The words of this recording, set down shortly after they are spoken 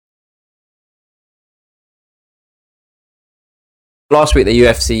Last week, the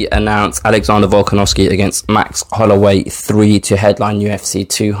UFC announced Alexander Volkanovski against Max Holloway 3 to headline UFC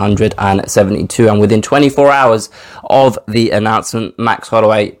 272. And within 24 hours of the announcement, Max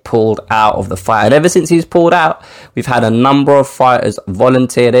Holloway pulled out of the fight. And ever since he's pulled out, we've had a number of fighters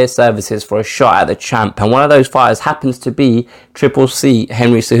volunteer their services for a shot at the champ. And one of those fighters happens to be Triple C,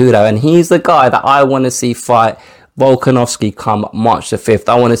 Henry Cejudo. And he's the guy that I want to see fight Volkanovski come March the 5th.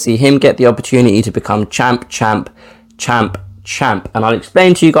 I want to see him get the opportunity to become champ. And I'll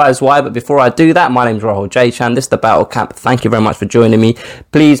explain to you guys why, but before I do that, my name's Rahul J Chan. This is the Battle Camp. Thank you very much for joining me.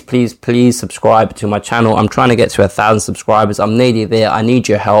 Please subscribe to my channel. I'm trying to get to 1,000 subscribers. I'm nearly there. I need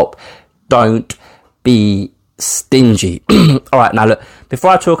your help. Don't be stingy. All right, now look, before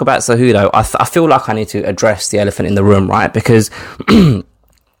I talk about Cejudo, I feel like I need to address the elephant in the room, right? Because as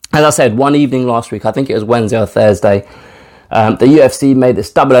I said, one evening last week, I think it was Wednesday or Thursday, the UFC made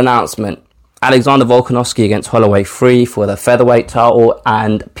this double announcement. Alexander Volkanovski against Holloway 3 for the featherweight title,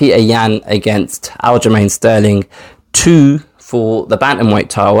 and Peter Yan against Aljamain Sterling 2 for the bantamweight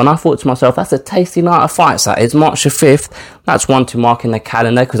title. And I thought to myself, that's a tasty night of fights. That is March the 5th. That's one to mark in the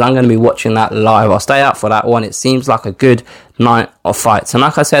calendar because I'm going to be watching that live. I'll stay up for that one. It seems like a good night of fights. And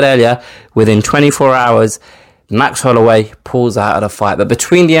like I said earlier, within 24 hours, Max Holloway pulls out of the fight. But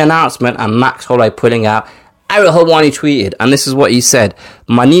between the announcement and Max Holloway pulling out, Ariel Helwani tweeted, and this is what he said: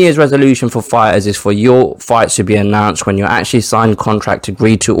 "My New Year's resolution for fighters is for your fights to be announced when you actually sign contract,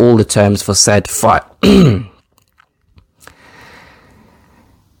 agree to all the terms for said fight."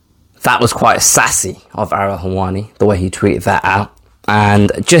 That was quite sassy of Ariel Helwani, the way he tweeted that out. And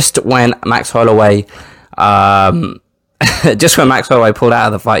just when Max Holloway, pulled out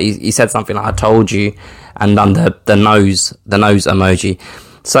of the fight, he said something like, "I told you," and done the nose emoji.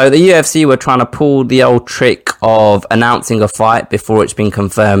 So the UFC were trying to pull the old trick of announcing a fight before it's been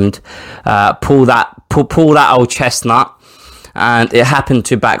confirmed, pull that old chestnut, and it happened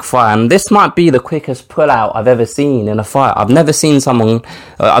to backfire. And this might be the quickest pullout I've ever seen in a fight. I've never seen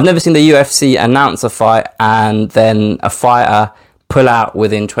the UFC announce a fight and then a fighter pull out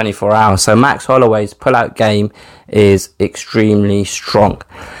within 24 hours. So Max Holloway's pullout game is extremely strong.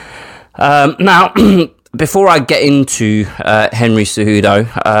 Now, before I get into Henry Cejudo,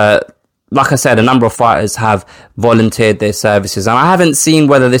 like I said, a number of fighters have volunteered their services, and I haven't seen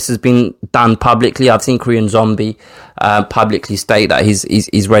whether this has been done publicly. I've seen Korean Zombie publicly state that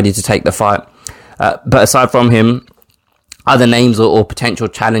he's ready to take the fight. But aside from him, other names or potential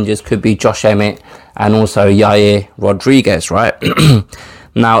challengers could be Josh Emmett and also Yair Rodriguez, right?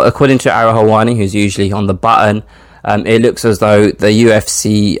 Now, according to Ariel Helwani, who's usually on the button, it looks as though the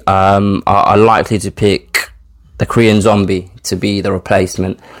UFC are likely to pick the Korean Zombie to be the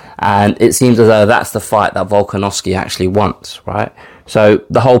replacement. And it seems as though that's the fight that Volkanovski actually wants, right? So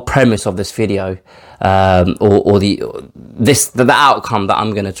the whole premise of this video, the outcome that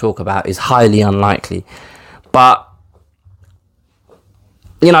I'm going to talk about is highly unlikely. But,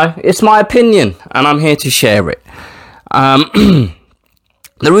 you know, it's my opinion and I'm here to share it. The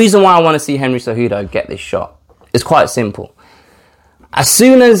reason why I want to see Henry Cejudo get this shot, it's quite simple. As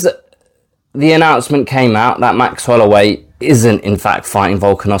soon as the announcement came out that Max Holloway isn't in fact fighting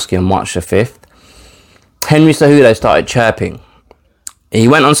Volkanovski on March the 5th, Henry Cejudo started chirping. He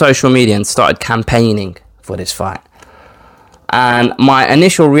went on social media and started campaigning for this fight. And my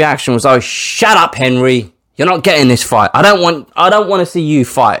initial reaction was, "Oh, shut up, Henry. You're not getting this fight. I don't want to see you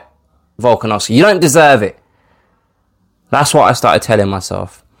fight Volkanovski. You don't deserve it." That's what I started telling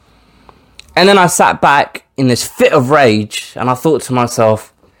myself. And then I sat back in this fit of rage and I thought to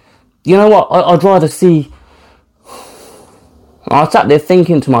myself, you know what, I'd rather see... I sat there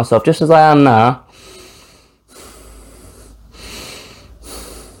thinking to myself, just as I am now,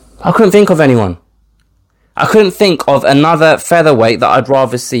 I couldn't think of anyone. I couldn't think of another featherweight that I'd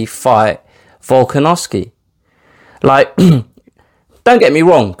rather see fight Volkanovski. Like, don't get me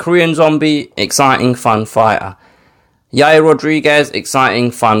wrong, Korean Zombie, exciting, fun fighter. Yair Rodriguez,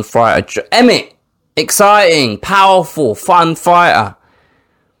 exciting, fun fighter. Emmett, exciting, powerful, fun fighter.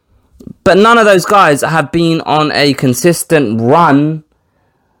 But none of those guys have been on a consistent run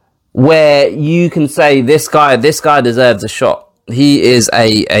where you can say this guy deserves a shot. He is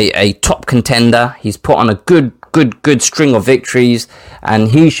a top contender. He's put on a good string of victories, and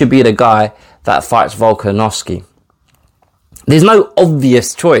he should be the guy that fights Volkanovski. There's no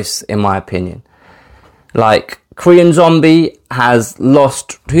obvious choice, in my opinion. Like, Korean Zombie has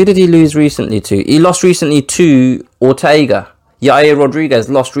lost... Who did he lose recently to? He lost recently to Ortega. Yair Rodriguez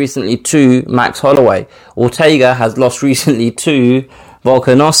lost recently to Max Holloway. Ortega has lost recently to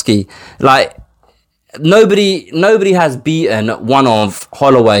Volkanovski. Like, nobody has beaten one of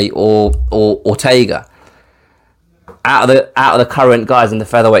Holloway or Ortega. out of the current guys in the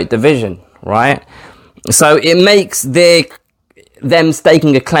featherweight division, right? So it makes them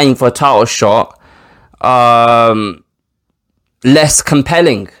staking a claim for a title shot less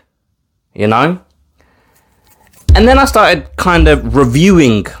compelling, you know? And then I started kind of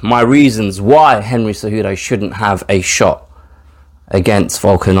reviewing my reasons why Henry Cejudo shouldn't have a shot against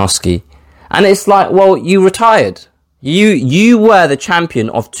Volkanovski. And it's like, well, you retired. You were the champion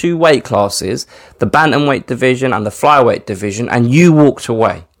of 2 weight classes, the bantamweight division and the flyweight division, and you walked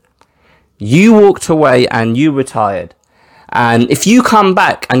away. You walked away and you retired. And if you come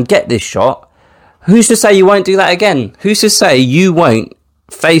back and get this shot, who's to say you won't do that again? Who's to say you won't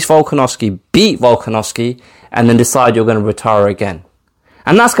face Volkanovski, beat Volkanovski, and then decide you're going to retire again?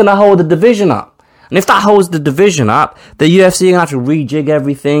 And that's going to hold the division up. And if that holds the division up, the UFC are going to have to rejig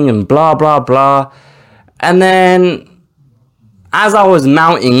everything and blah, blah, blah. And then, as I was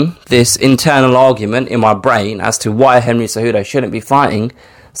mounting this internal argument in my brain as to why Henry Cejudo shouldn't be fighting,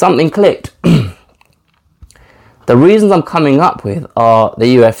 something clicked. The reasons I'm coming up with are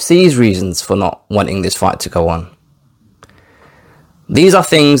the UFC's reasons for not wanting this fight to go on. These are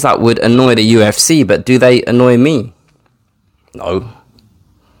things that would annoy the UFC, but do they annoy me? No.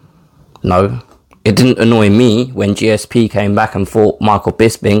 It didn't annoy me when GSP came back and fought Michael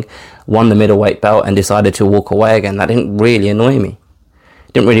Bisping, won the middleweight belt and decided to walk away again. That didn't really annoy me.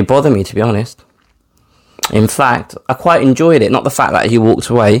 It didn't really bother me, to be honest. In fact, I quite enjoyed it. Not the fact that he walked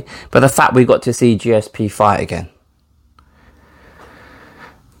away, but the fact we got to see GSP fight again.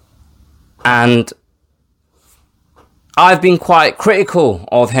 And I've been quite critical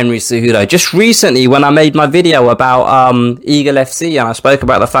of Henry Cejudo. Just recently, when I made my video about Eagle FC, and I spoke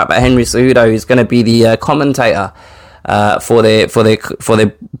about the fact that Henry Cejudo is going to be the commentator for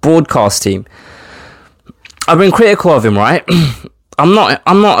the broadcast team. I've been critical of him, right? I'm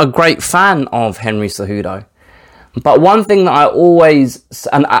not a great fan of Henry Cejudo. But one thing that I always,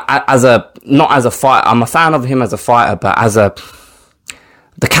 and not as a fighter, I'm a fan of him as a fighter, but as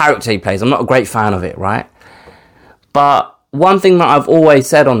the character he plays, I'm not a great fan of it, right? But one thing that I've always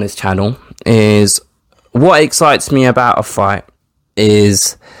said on this channel is what excites me about a fight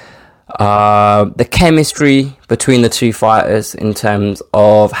is the chemistry between the two fighters in terms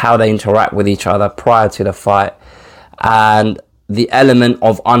of how they interact with each other prior to the fight, and the element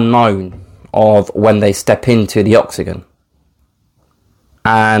of unknown of when they step into the octagon.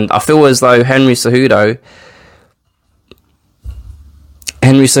 And I feel as though Henry Cejudo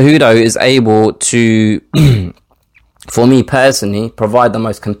is able to, for me personally, provide the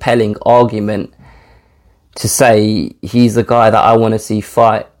most compelling argument to say he's the guy that I want to see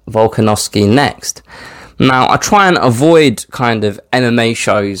fight Volkanovski next. Now, I try and avoid kind of MMA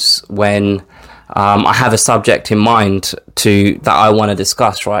shows when I have a subject in mind that I want to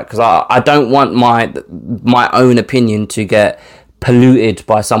discuss, right? Because I don't want my own opinion to get polluted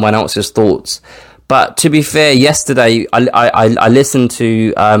by someone else's thoughts. But to be fair, yesterday I listened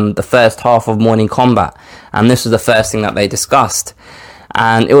to the first half of Morning Combat, and this was the first thing that they discussed.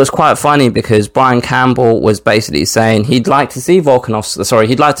 And it was quite funny because Brian Campbell was basically saying he'd like to see Henry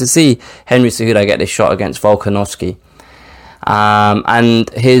Cejudo get this shot against Volkanovski. And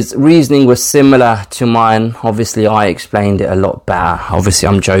his reasoning was similar to mine. Obviously, I explained it a lot better. Obviously,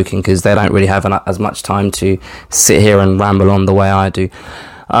 I'm joking because they don't really have as much time to sit here and ramble on the way I do.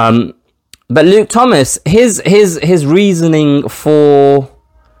 But Luke Thomas, his reasoning for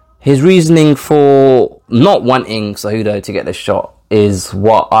not wanting Cejudo to get the shot is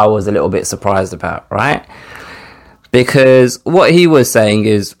what I was a little bit surprised about, right? Because what he was saying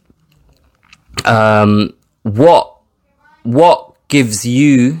is, what gives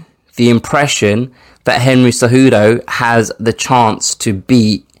you the impression that Henry Cejudo has the chance to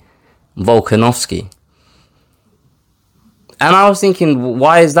beat Volkanovski? And I was thinking,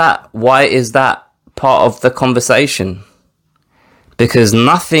 why is that? Why is that part of the conversation? Because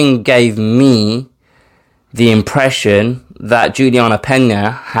nothing gave me the impression that Juliana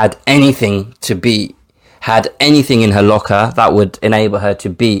Pena had anything in her locker that would enable her to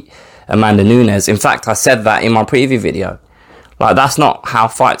beat Amanda Nunes. In fact, I said that in my preview video. Like, that's not how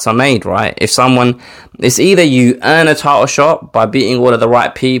fights are made, right? It's either you earn a title shot by beating all of the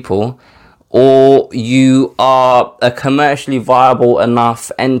right people, or you are a commercially viable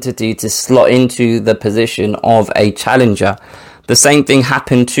enough entity to slot into the position of a challenger. The same thing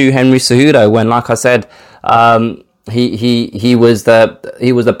happened to Henry Cejudo when, like I said, he was the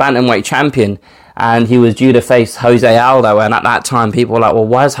bantamweight champion, and he was due to face Jose Aldo. And at that time, people were like, well,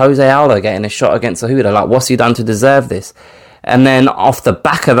 why is Jose Aldo getting a shot against Cejudo? Like, what's he done to deserve this? And then off the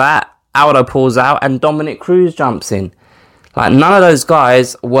back of that, Aldo pulls out and Dominic Cruz jumps in. Like, none of those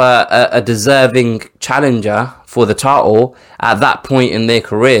guys were a deserving challenger for the title at that point in their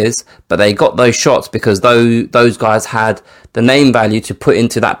careers, but they got those shots because those guys had the name value to put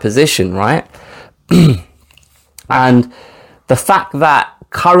into that position, right? And the fact that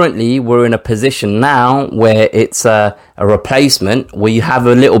currently we're in a position now where it's a replacement, where you have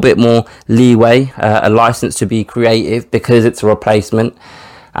a little bit more leeway, a license to be creative because it's a replacement,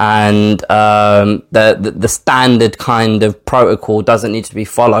 and the standard kind of protocol doesn't need to be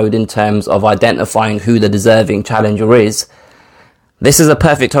followed in terms of identifying who the deserving challenger is. This is a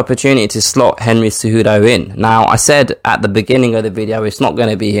perfect opportunity to slot Henry Cejudo in. Now, I said at the beginning of the video, it's not going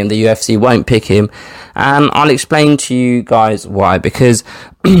to be him. The UFC won't pick him. And I'll explain to you guys why. Because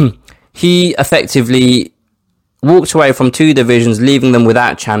he effectively walked away from 2 divisions, leaving them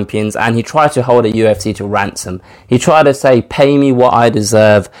without champions. And he tried to hold the UFC to ransom. He tried to say, pay me what I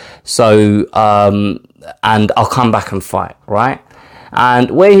deserve. So, and I'll come back and fight, right?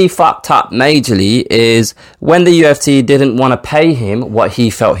 And where he fucked up majorly is when the UFC didn't want to pay him what he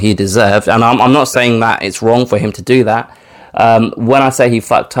felt he deserved. And I'm not saying that it's wrong for him to do that. When I say he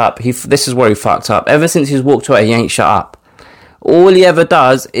fucked up, this is where he fucked up. Ever since he's walked away, he ain't shut up. All he ever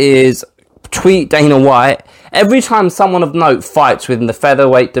does is tweet Dana White. Every time someone of note fights within the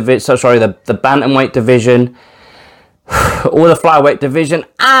featherweight division, the bantamweight division, or the flyweight division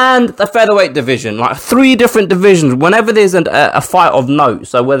and the featherweight division, like 3 different divisions, whenever there's a fight of note,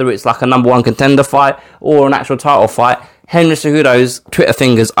 so whether it's like a number 1 contender fight or an actual title fight, Henry Cejudo's Twitter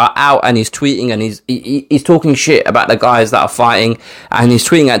fingers are out and he's tweeting and he's talking shit about the guys that are fighting, and he's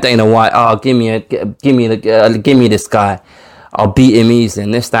tweeting at Dana White, oh, give me this guy, I'll beat him easily,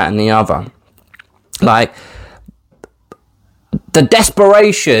 and this, that and the other. Like, the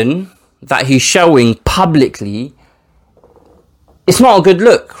desperation that he's showing publicly, it's not a good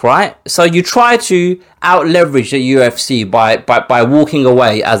look, right? So you try to out-leverage the UFC by walking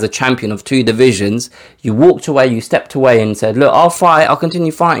away as a champion of 2 divisions. You walked away, you stepped away and said, look, I'll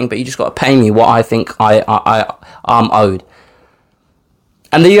continue fighting, but you just got to pay me what I think I'm owed.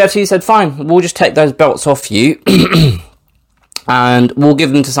 And the UFC said, fine, we'll just take those belts off you and we'll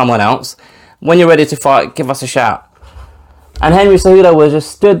give them to someone else. When you're ready to fight, give us a shout. And Henry Cejudo was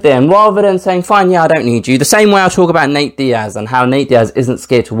just stood there, and rather than saying, fine, yeah, I don't need you, the same way I talk about Nate Diaz and how Nate Diaz isn't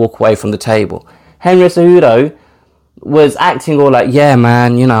scared to walk away from the table, Henry Cejudo was acting all like, yeah,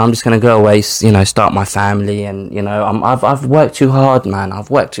 man, I'm just going to go away, start my family, and, I've worked too hard, man, I've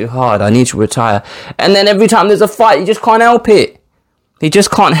worked too hard, I need to retire. And then every time there's a fight, he just can't help it. He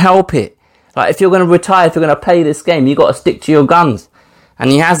just can't help it. Like, if you're going to retire, if you're going to play this game, you got to stick to your guns. And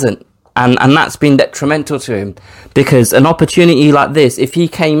he hasn't. And that's been detrimental to him, because an opportunity like this, if he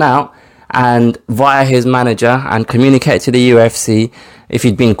came out and via his manager and communicated to the UFC, if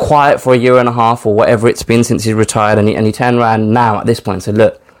he'd been quiet for 1.5 years or whatever it's been since he's retired, and he turned around now at this point and said,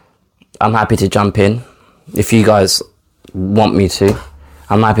 look, I'm happy to jump in. If you guys want me to,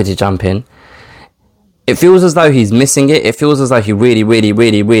 I'm happy to jump in. It feels as though he's missing it. It feels as though he really, really,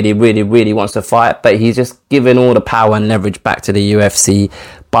 really, really, really, really wants to fight, but he's just given all the power and leverage back to the UFC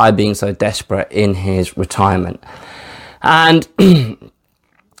by being so desperate in his retirement. And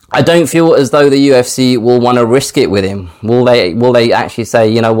I don't feel as though the UFC will want to risk it with him. Will they actually say,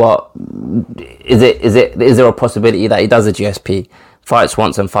 you know what, is there a possibility that he does a GSP, fights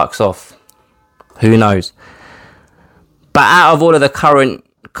once and fucks off? Who knows? But out of all of the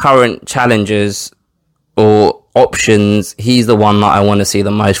current challengers or options, he's the one that I want to see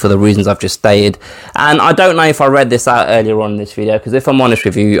the most for the reasons I've just stated. And I don't know if I read this out earlier on in this video, because if I'm honest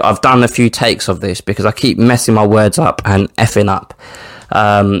with you, I've done a few takes of this because I keep messing my words up and effing up.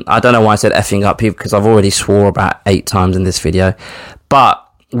 I don't know why I said effing up here, because I've already swore about 8 times in this video. But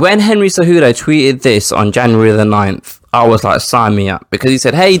when Henry Cejudo tweeted this on January the 9th, I was like, sign me up, because he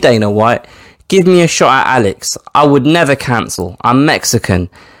said, hey Dana White, give me a shot at Alex. I would never cancel. I'm Mexican,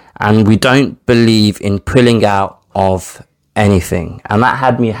 and we don't believe in pulling out of anything. And that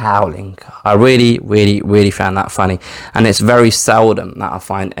had me howling. I really, really, really found that funny. And it's very seldom that I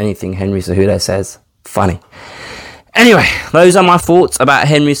find anything Henry Cejudo says funny. Anyway, those are my thoughts about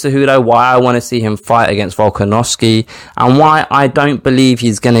Henry Cejudo, why I want to see him fight against Volkanovski, and why I don't believe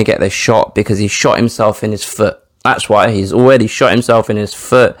he's going to get the shot, because he shot himself in his foot. That's why he's already shot himself in his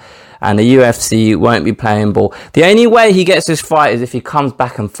foot. And the UFC won't be playing ball. The only way he gets this fight is if he comes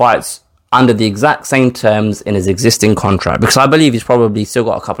back and fights under the exact same terms in his existing contract. Because I believe he's probably still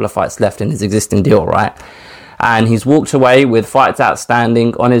got a couple of fights left in his existing deal, right? And he's walked away with fights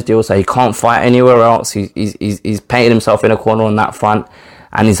outstanding on his deal, so he can't fight anywhere else. He's painted himself in a corner on that front.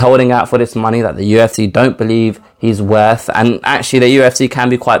 And he's holding out for this money that the UFC don't believe he's worth. And actually, the UFC can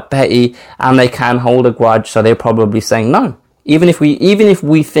be quite petty, and they can hold a grudge. So they're probably saying, no, Even if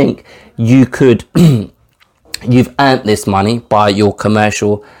we think you could, you've earned this money by your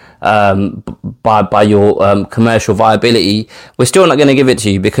commercial, by your commercial viability, we're still not going to give it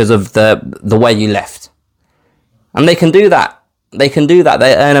to you because of the way you left. And they can do that.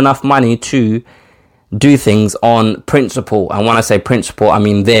 They earn enough money to do things on principle. And when I say principle, I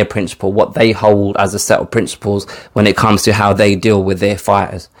mean their principle, what they hold as a set of principles when it comes to how they deal with their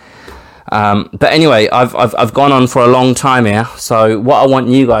fighters. But anyway, I've gone on for a long time here. So what I want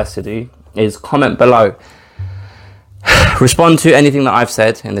you guys to do is comment below. Respond to anything that I've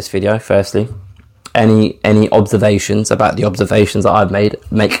said in this video, firstly. Any observations about the observations that I've made.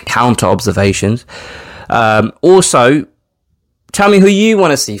 Make counter observations. Also, tell me who you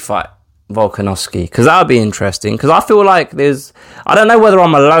want to see fight Volkanovski, because that would be interesting. Because I feel like I don't know whether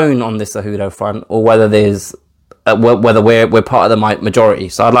I'm alone on this Cejudo front or whether whether we're part of the majority.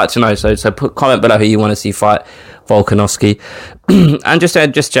 So I'd like to know. So comment below who you want to see fight Volkanovski, and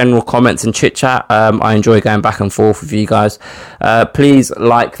just general comments and chit chat. I enjoy going back and forth with you guys. Please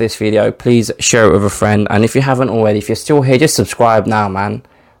like this video. Please share it with a friend. And if you haven't already, if you're still here, just subscribe now, man.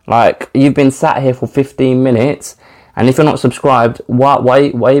 Like, you've been sat here for 15 minutes. And if you're not subscribed, why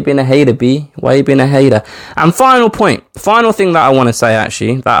you being a hater, B? Why you being a hater? And final thing that I want to say,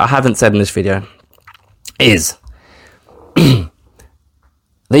 actually, that I haven't said in this video, is the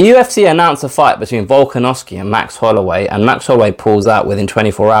UFC announced a fight between Volkanovski and Max Holloway, and Max Holloway pulls out within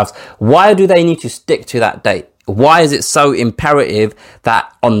 24 hours. Why do they need to stick to that date? Why is it so imperative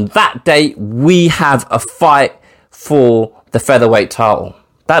that on that date we have a fight for the featherweight title?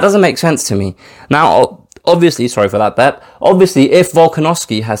 That doesn't make sense to me. Now, obviously, sorry for that, Bep. Obviously, if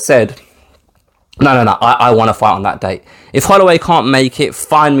Volkanovski has said, no, I want to fight on that date. If Holloway can't make it,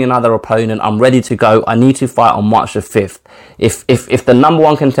 find me another opponent. I'm ready to go. I need to fight on March the 5th. If the number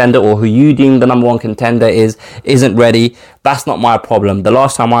one contender, or who you deem the number one contender isn't ready, that's not my problem. The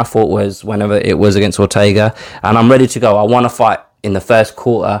last time I fought was whenever it was against Ortega, and I'm ready to go. I want to fight in the first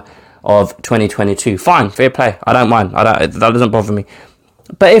quarter of 2022. Fine, fair play. I don't mind. That doesn't bother me.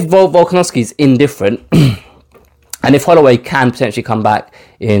 But if Volkanovski's indifferent, and if Holloway can potentially come back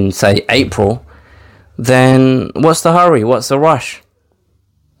in, say, April, then what's the hurry? What's the rush?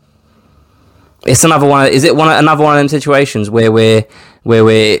 It's another one. Is it another one of them situations where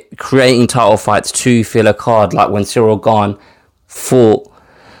we're creating title fights to fill a card, like when Cyril Gane fought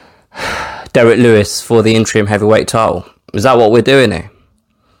Derek Lewis for the interim heavyweight title? Is that what we're doing here?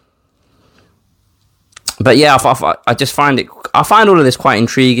 But yeah, I just find all of this quite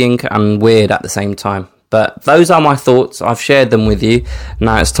intriguing and weird at the same time. But those are my thoughts. I've shared them with you.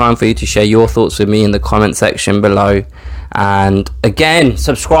 Now it's time for you to share your thoughts with me in the comment section below. And again,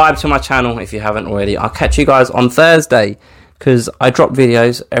 subscribe to my channel if you haven't already. I'll catch you guys on Thursday, because I drop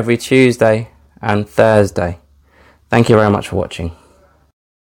videos every Tuesday and Thursday. Thank you very much for watching.